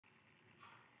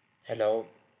Hello,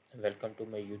 welcome to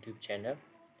my YouTube channel.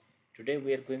 Today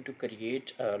we are going to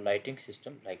create a lighting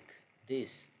system like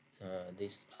this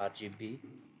RGB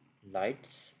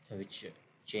lights which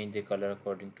change the color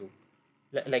according to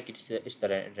like it's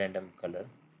the random color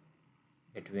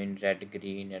between red,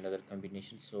 green, and other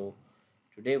combinations. So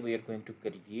today we are going to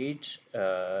create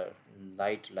a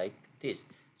light like this.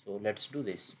 So let's do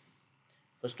this.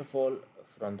 First of all,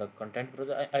 from the content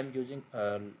browser, I'm using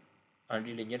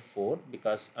Unreal Engine 4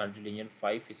 because Unreal Engine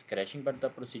 5 is crashing, but the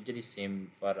procedure is same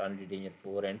for Unreal Engine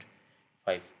 4 and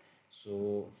 5.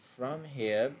 So from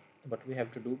here, what we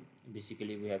have to do,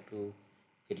 basically we have to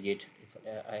create, if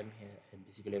I am here,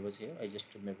 basically I was here, I just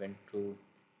went to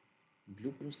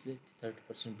blueprints, the third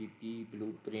person BP,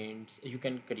 blueprints, you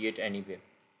can create anywhere.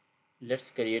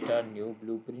 Let's create a new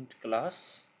blueprint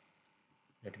class.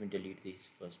 Let me delete this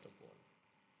first of all.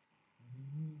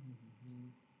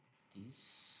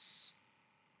 This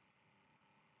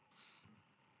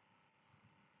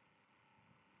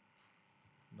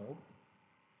no.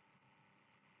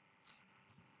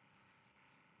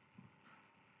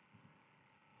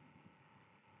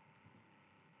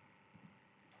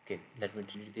 Okay, let me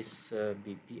delete this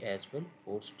BP as well.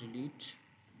 Force delete,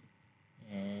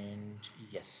 and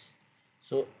yes.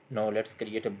 So now let's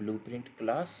create a blueprint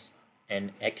class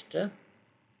and actor.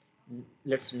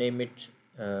 Let's name it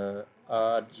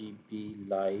RGB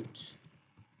light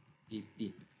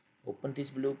BP. Open this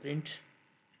blueprint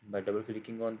by double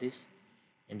clicking on this,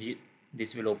 and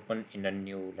this will open in a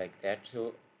new like that.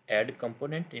 So add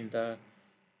component in the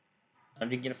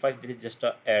Unreal Engine 5, there is just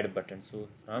a add button. So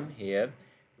from here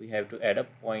we have to add a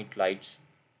point light,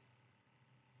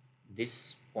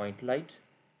 this point light,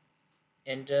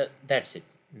 and that's it.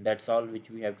 That's all which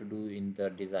we have to do in the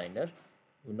designer.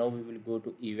 Now we will go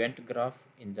to event graph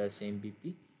in the same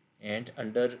BP, and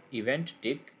under event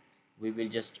tick we will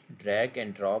just drag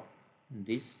and drop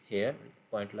this here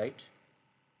point light,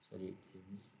 sorry,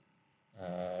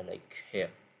 like here,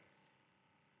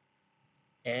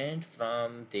 and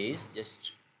from this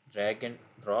just drag and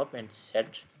drop and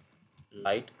set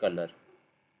light color.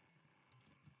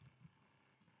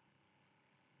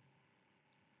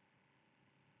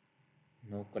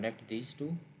 Now connect these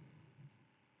two.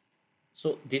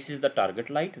 So this is the target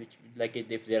light, which like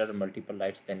if there are multiple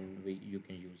lights, then you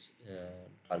can use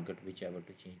target whichever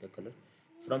to change the color.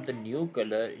 From the new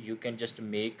color you can just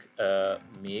make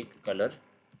color,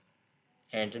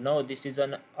 and now this is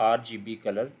an RGB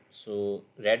color, so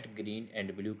red, green,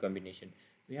 and blue combination.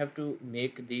 We have to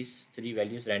make these three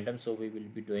values random, so we will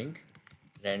be doing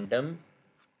random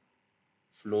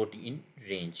float in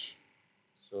range.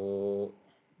 So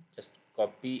just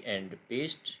copy and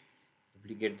paste,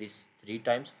 duplicate this three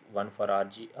times, one for R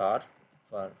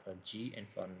for G, and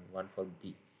for one for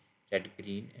B. Red,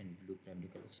 green, and blue primary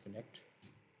colors.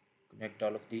 Connect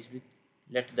all of these with,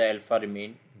 let the alpha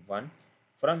remain 1.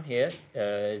 From here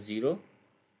 0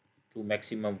 to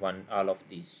maximum 1, all of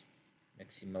these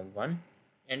maximum 1,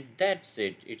 and that's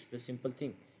it. It's the simple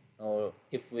thing. Now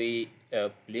if we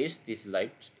place this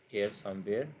light here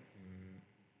somewhere,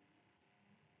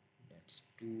 let's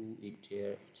do it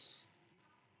here. It's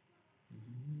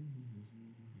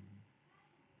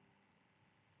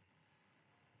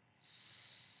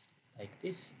like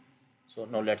this. So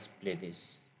now let's play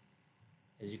this.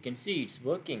 As you can see, it's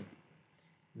working.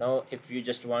 Now if you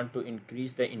just want to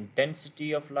increase the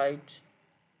intensity of light,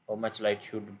 how much light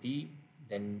should be,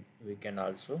 then we can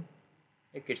also,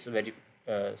 like it's a very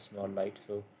small light,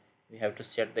 so we have to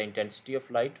set the intensity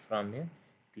of light from here.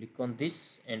 Click on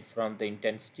this, and from the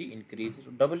intensity increase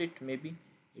it, double it, maybe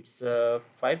it's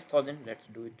 5000, let's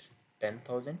do it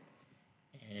 10,000,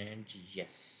 and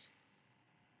yes.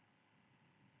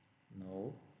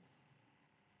 No,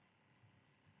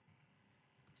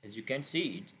 as you can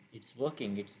see, it's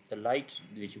working. It's the light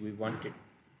which we wanted.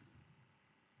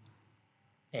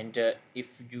 And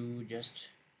if you just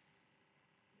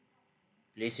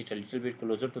place it a little bit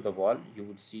closer to the wall, you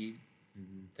would see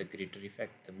the greater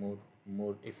effect, the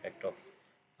more effect of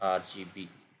RGB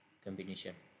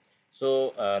combination.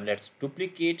 So let's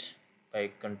duplicate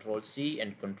by Control C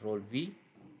and Control V,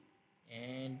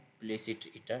 and place it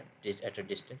at a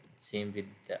distance. Same with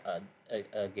the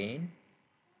again.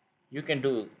 You can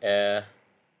do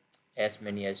as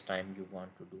many as time you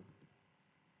want to do.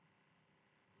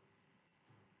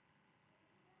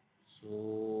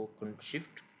 So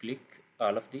shift click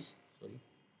all of this, sorry,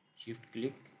 shift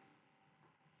click,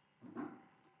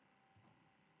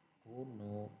 oh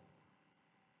no,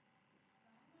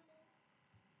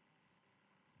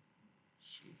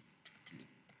 shift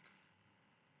click,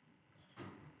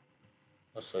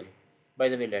 oh sorry, by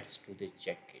the way, let's do the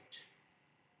check it.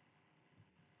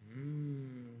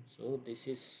 So this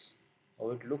is how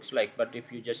it looks like, but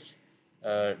if you just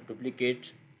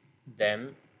duplicate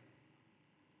them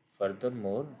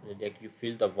furthermore, like you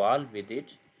fill the wall with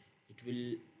it, it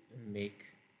will make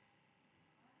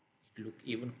it look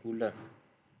even cooler.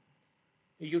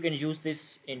 You can use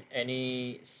this in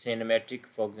any cinematic,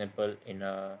 for example in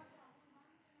a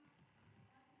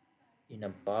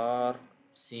bar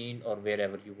scene or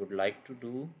wherever you would like to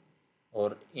do,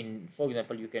 or in, for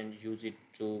example, you can use it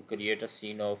to create a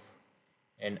scene of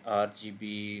an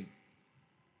RGB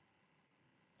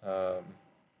um,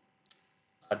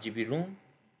 RGB room,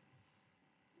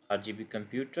 RGB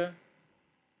computer,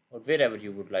 or wherever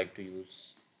you would like to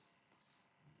use.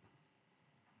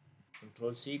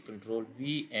 Control C, Control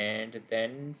V, and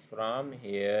then from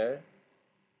here,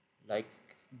 like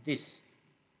this.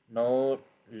 Now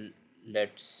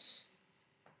let's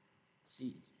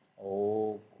see.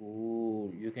 Oh,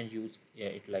 cool! You can use, yeah,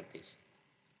 it like this.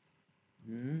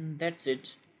 That's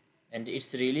it, and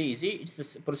it's really easy. It's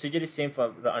the procedure is same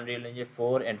for the Unreal Engine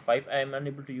 4 and 5. I am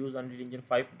unable to use Unreal Engine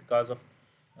 5 because of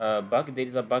bug. There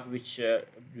is a bug which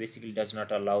basically does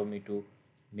not allow me to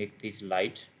make this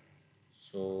light.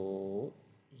 So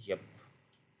yep,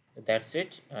 that's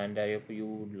it, and I hope you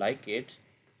would like it.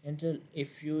 And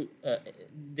if you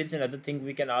there's another thing,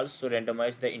 we can also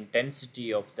randomize the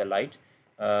intensity of the light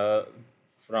uh,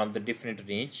 from the different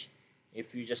range.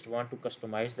 If you just want to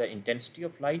customize the intensity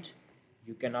of light,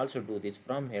 you can also do this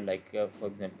from here, like for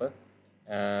example,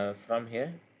 from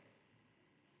here,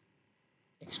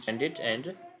 extend it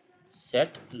and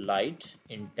set light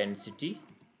intensity,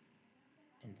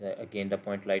 and again the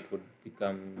point light would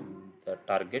become the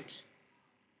target.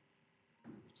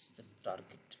 It's the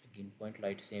target, again point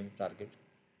light, same target.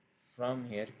 From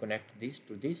here, connect this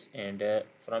to this, and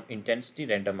from intensity,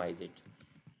 randomize it,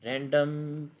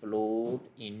 random float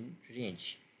in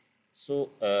range. So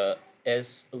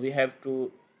as we have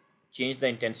to change the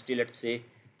intensity, let's say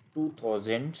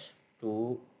 2000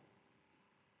 to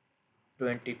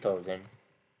 20,000.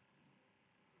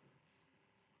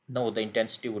 Now the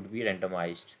intensity would be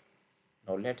randomized.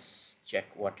 Now let's check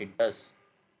what it does.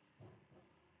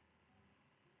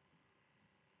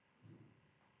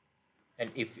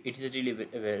 And if it is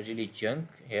really junk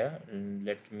here,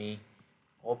 let me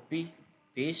copy,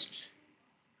 paste,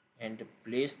 and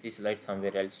place this light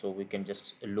somewhere else, so we can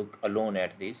just look alone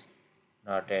at this,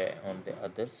 not on the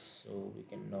others, so we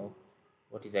can know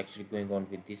what is actually going on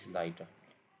with this light,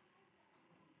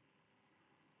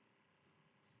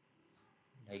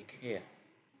 like here.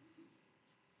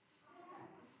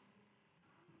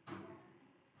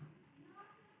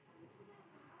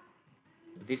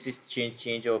 This is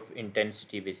change of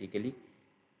intensity basically.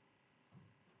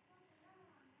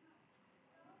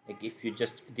 Like if you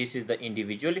just, this is the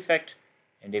individual effect,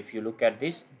 and if you look at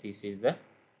this, this is the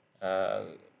uh,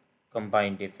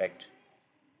 combined effect.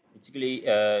 Basically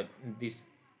this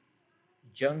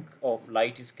junk of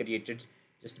light is created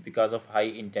just because of high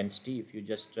intensity. If you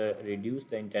just reduce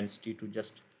the intensity to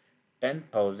just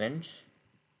 10,000,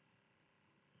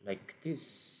 like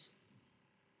this,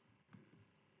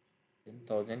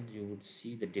 10,000, you would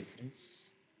see the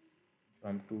difference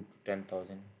from 2 to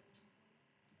 10,000.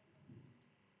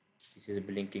 This is a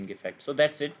blinking effect. So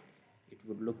that's it. It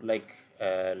would look like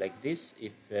this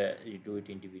if you do it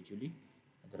individually,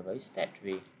 otherwise that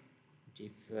way.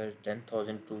 If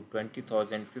 10,000 to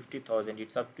 20,000, 50,000,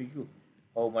 it's up to you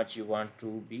how much you want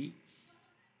to be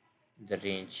the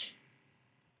range,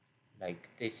 like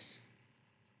this.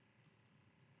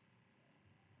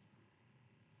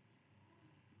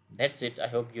 That's it. I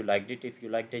hope you liked it. If you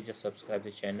liked it, just subscribe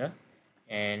the channel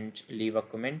and leave a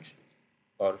comment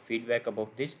or feedback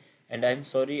about this. And I'm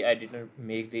sorry I didn't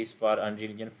make this for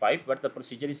Unreal Engine 5, but the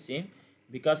procedure is same,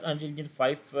 because Unreal Engine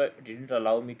 5 didn't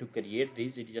allow me to create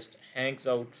this. It just hangs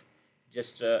out,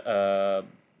 just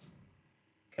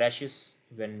crashes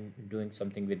when doing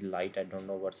something with light. I don't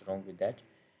know what's wrong with that,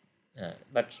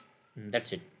 but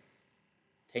that's it.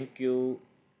 Thank you.